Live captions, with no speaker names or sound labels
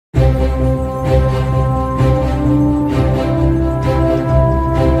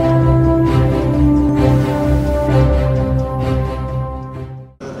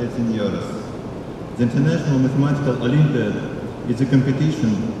The International Mathematical Olympiad is a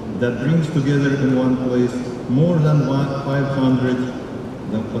competition that brings together in one place more than 500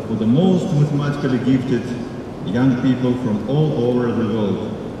 of the most mathematically gifted young people from all over the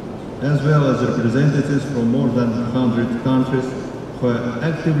world, as well as representatives from more than 100 countries who are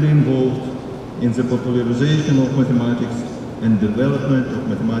actively involved in the popularization of mathematics and development of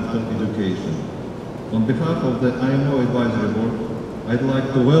mathematical education. On behalf of the IMO Advisory Board, I'd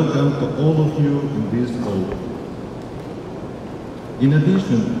like to welcome to all of you in this hall. In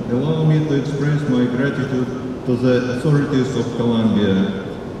addition, allow me to express my gratitude to the authorities of Colombia,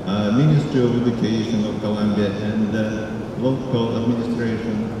 Ministry of Education of Colombia, and the local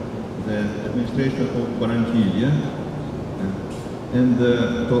administration, the administration of Barranquilla, and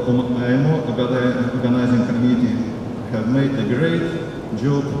to IMO organizing committee have made a great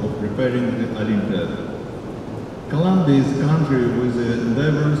job of preparing the Olympiad. Colombia is a country with a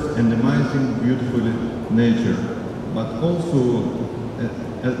diverse and amazing, beautiful nature, but also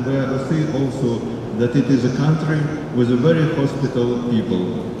we see also that it is a country with a very hospitable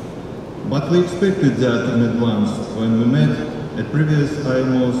people. But we expected that in advance when we met at previous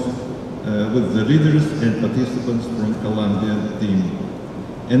IMOs with the leaders and participants from Colombian team.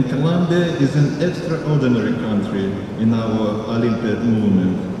 And Colombia is an extraordinary country in our Olympiad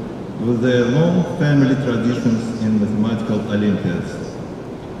movement, with their long family traditions in mathematical Olympiads.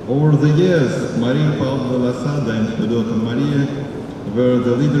 Over the years, Maria Paula Lasada and Fedota Maria were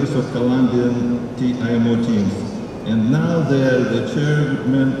the leaders of Colombian IMO teams, and now they are the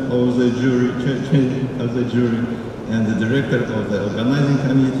chairman of the jury, and the director of the organizing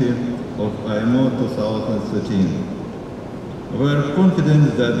committee of IMO 2013. We are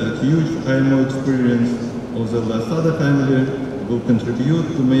confident that the huge IMO experience of the Lasada family will contribute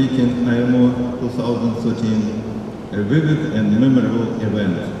to making IMO 2013 a vivid and memorable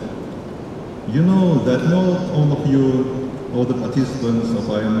event. You know that not all of you, all the participants of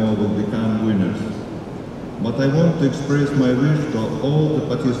IMO, will become winners. But I want to express my wish to all the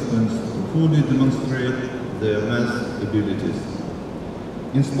participants to fully demonstrate their math abilities.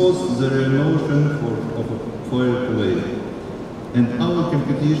 In sports, there is no notion of fair play, and our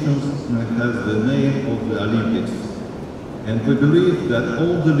competitions has the name of the Olympics. And we believe that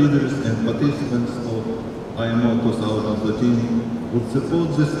all the leaders and participants of IMO 2013 would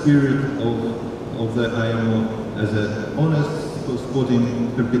support the spirit of the IMO as an honest sporting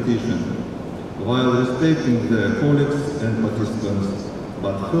competition, while respecting their colleagues and participants,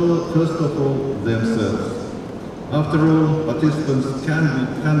 but first of all themselves. After all, participants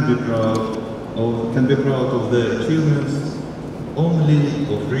can be proud of their achievements only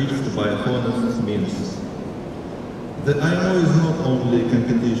if reached by honest means. The IMO is not only a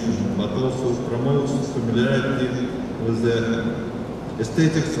competition, but also promotes familiarity with the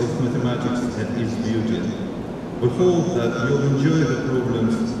aesthetics of mathematics and its beauty. We hope that you'll enjoy the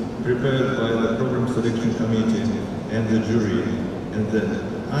problems prepared by the Program Selection Committee and the jury, and the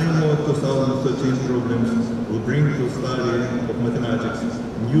IMO 2013 programs will bring to study of mathematics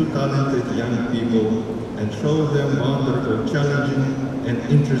new talented young people and show them wonder of challenging and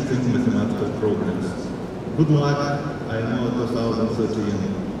interesting mathematical problems. Good luck, IMO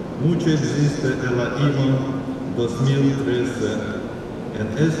 2013. Mucho existe el IMO 2013 en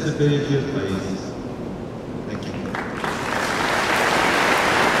este bello país.